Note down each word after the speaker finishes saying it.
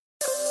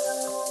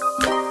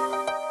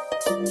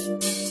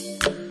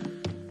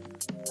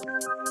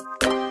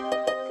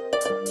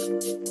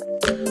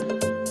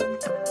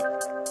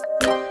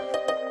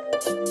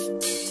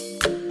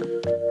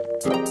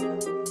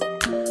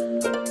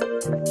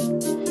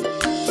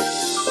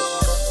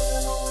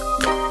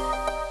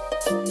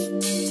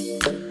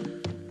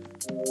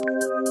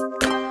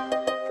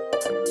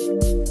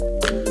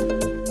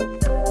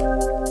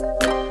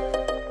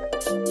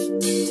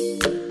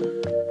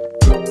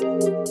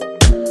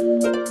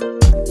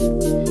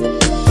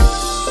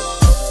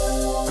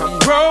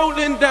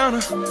Rolling down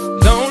a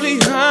lonely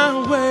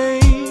highway,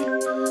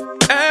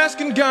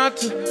 asking God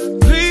to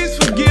please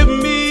forgive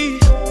me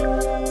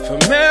for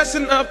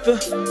messing up the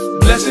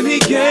blessing He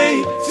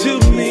gave to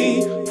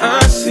me.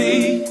 I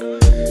see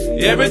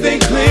everything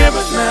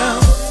clearer now.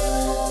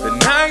 The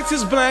night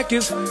is black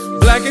as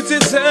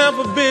it's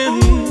ever been.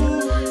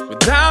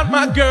 Without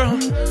my girl,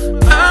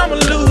 I'ma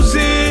lose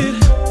it.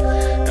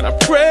 And I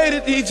pray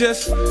that He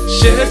just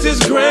sheds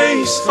His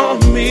grace on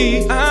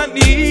me. I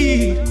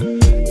need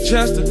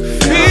just to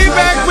be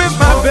back with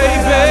my baby.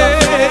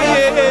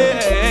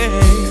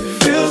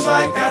 Feels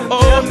like I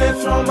done and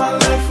thrown my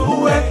life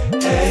away.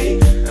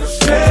 And I'm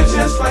scared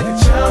just like a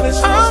child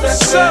that's I'm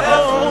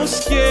so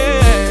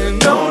scared.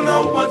 Don't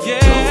know what to do.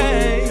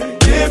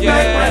 Get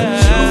back right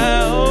with you.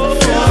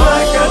 Feel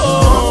like I just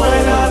walked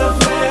right out of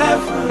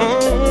heaven.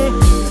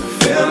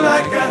 Feel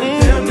like I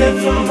done and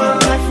thrown my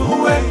life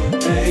away.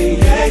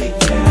 Like a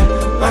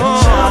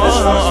child that's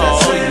lost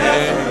that's in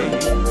heaven.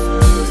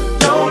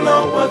 Don't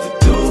know what to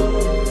do.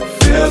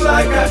 Feels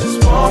like I just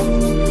walked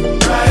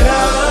right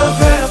out of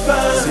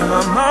heaven. See,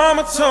 my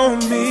mama told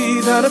me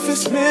that if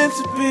it's meant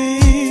to be,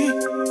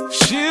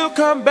 she'll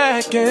come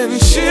back and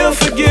she'll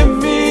forgive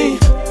me.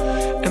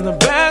 And the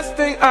best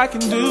thing I can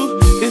do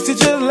is to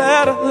just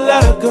let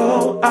her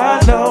go. I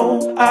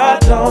know I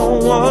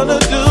don't wanna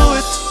do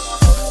it,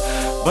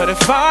 but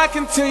if I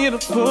continue to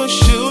push,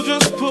 she'll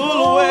just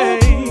pull away.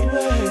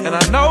 And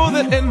I know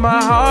that in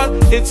my heart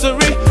it's a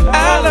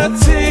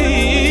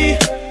reality.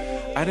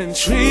 I didn't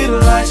treat her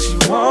like she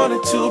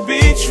wanted to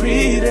be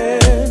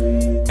treated,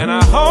 and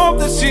I hope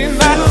that she's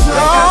not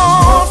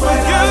gone for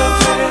you.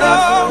 No.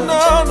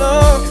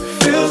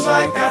 Feels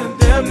like I done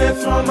damn near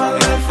thrown my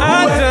life away. I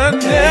done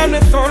damn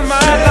near thrown my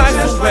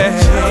life away.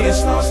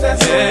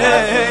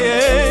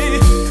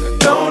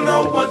 Don't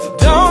know what to do.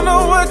 Don't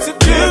know what to do.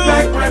 Get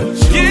back right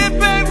with you. Get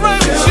back right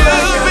with you,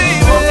 baby.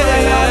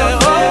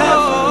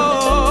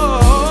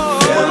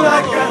 Feel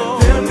like I done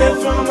damn near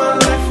thrown my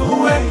life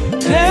away.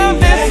 Damn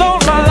near thrown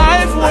my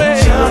life away.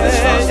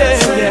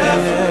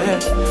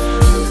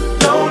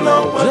 Don't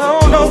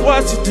know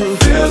what to do.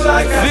 Feels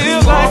like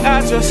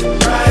I just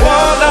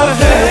walked out of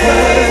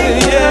heaven.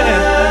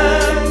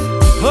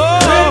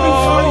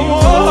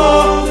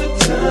 All the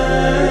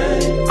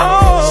time.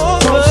 All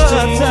the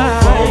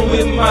time. Wrong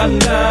with my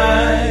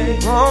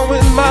life. Wrong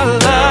with my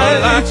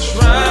life. I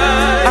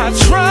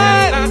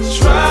tried.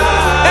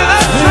 And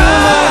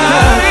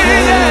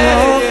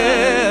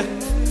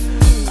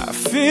I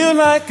feel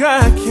like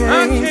I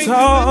can't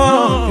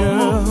talk,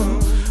 girl.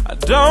 I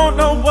don't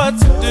know what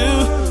to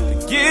do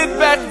to get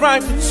back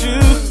right with you.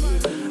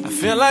 I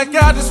feel like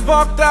I just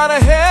walked out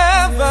of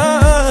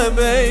heaven,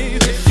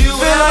 babe. Feel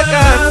like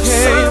I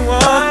can't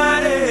walk.